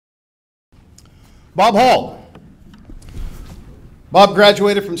Bob Hall. Bob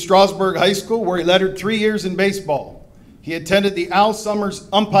graduated from Strasburg High School, where he lettered 3 years in baseball. He attended the Al Summers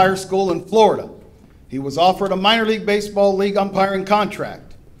Umpire School in Florida. He was offered a minor league baseball league umpiring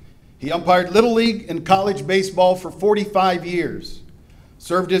contract. He umpired Little League and college baseball for 45 years,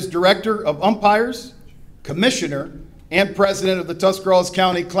 served as director of umpires, commissioner, and president of the Tuscarawas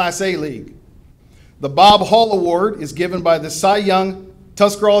County Class A League. The Bob Hall Award is given by the Cy Young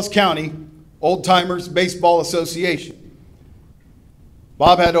Tuscarawas County Old Timers Baseball Association.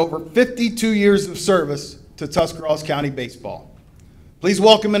 Bob had over 52 years of service to Tuscarawas County baseball. Please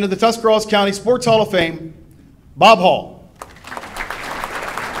welcome into the Tuscarawas County Sports Hall of Fame, Bob Hall.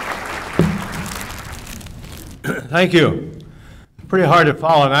 Thank you. Pretty hard to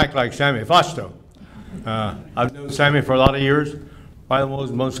follow and act like Sammy Fausto. I've known Sammy for a lot of years. Probably one of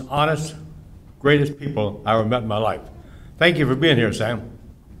the most honest, greatest people I ever met in my life. Thank you for being here, Sam.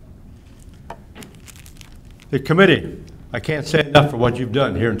 The committee, I can't say enough for what you've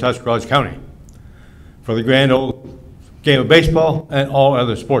done here in Tuscarawas County for the grand old game of baseball and all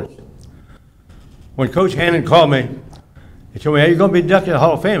other sports. When Coach Hannon called me, he told me, "Are you going to be inducted in the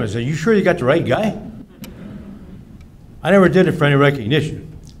Hall of Fame?" I said, "You sure you got the right guy?" I never did it for any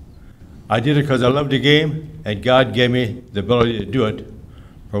recognition. I did it because I loved the game, and God gave me the ability to do it,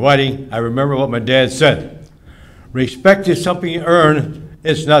 providing I remember what my dad said. Respect is something you earn,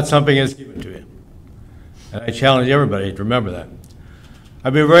 it's not something that's given to you. And I challenge everybody to remember that.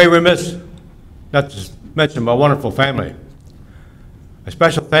 I've been very remiss not to mention my wonderful family. A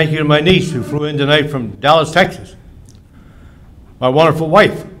special thank you to my niece who flew in tonight from Dallas, Texas. My wonderful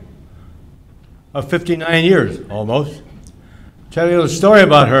wife of 59 years, almost. Tell you a little story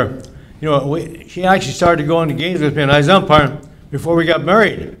about her. You know, she actually started going to games with me and I was umpiring before we got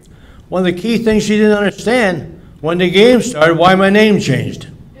married. One of the key things she didn't understand when the game started, why my name changed.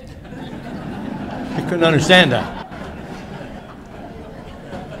 She couldn't understand that.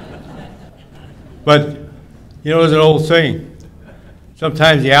 But, you know, there's an old saying,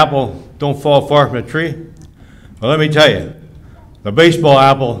 sometimes the apple don't fall far from the tree. Well, let me tell you, the baseball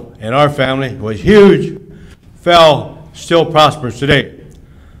apple in our family was huge, fell, still prospers today.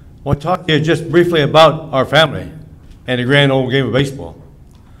 I want to talk to you just briefly about our family and the grand old game of baseball.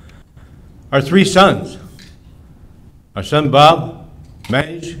 Our three sons. Our son Bob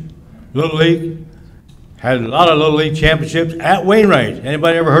managed Little League, had a lot of Little League championships at Wainwright.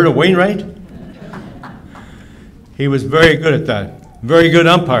 Anybody ever heard of Wainwright? He was very good at that, very good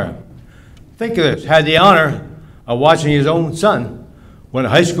umpire. Think of this, had the honor of watching his own son win a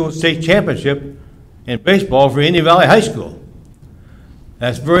high school state championship in baseball for Indian Valley High School.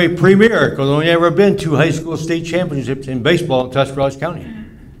 That's very premier, because there's only ever been 2 high school state championships in baseball in Tuscarawas County.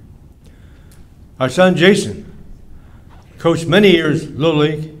 Our son Jason coached many years Little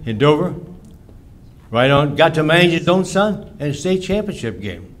League in Dover, right on, got to manage his own son in a state championship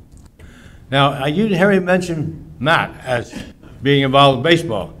game. Now, you didn't hear me mention Matt as being involved in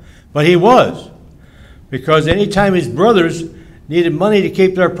baseball, but he was, because anytime his brothers needed money to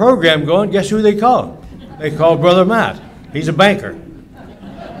keep their program going, guess who they called? They called Brother Matt. He's a banker.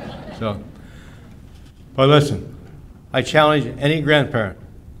 So, but listen, I challenge any grandparent.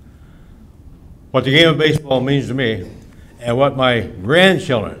 What the game of baseball means to me and what my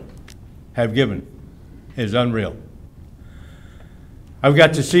grandchildren have given is unreal. I've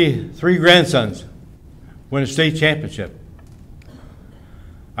got to see 3 grandsons win a state championship.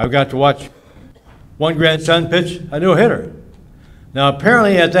 I've got to watch one grandson pitch a no-hitter. Now,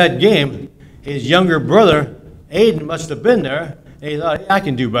 apparently at that game, his younger brother, Aiden, must have been there, and he thought, hey, I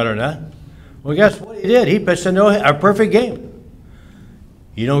can do better than that. Well, guess what he did? He pitched a perfect game.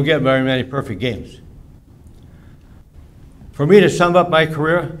 You don't get very many perfect games. For me to sum up my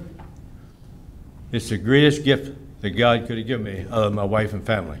career, it's the greatest gift that God could have given me, other than my wife and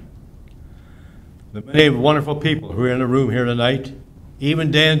family. The many wonderful people who are in the room here tonight,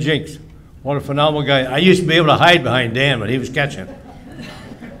 even Dan Jinks, what a phenomenal guy. I used to be able to hide behind Dan, but he was catching.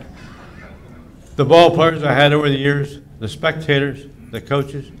 The ball players I had over the years, the spectators, the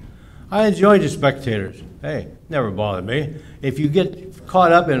coaches. I enjoyed the spectators. Hey, never bothered me. If you get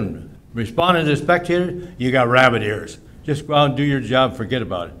caught up in responding to the spectator, you got rabbit ears. Just go out and do your job, forget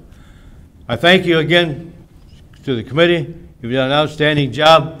about it. I thank you again to the committee. You've done an outstanding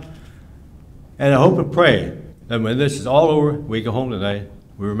job. And I hope and pray that when this is all over, we go home tonight,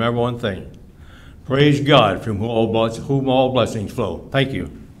 we remember one thing. Praise God from whom all blessings flow. Thank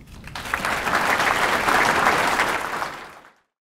you.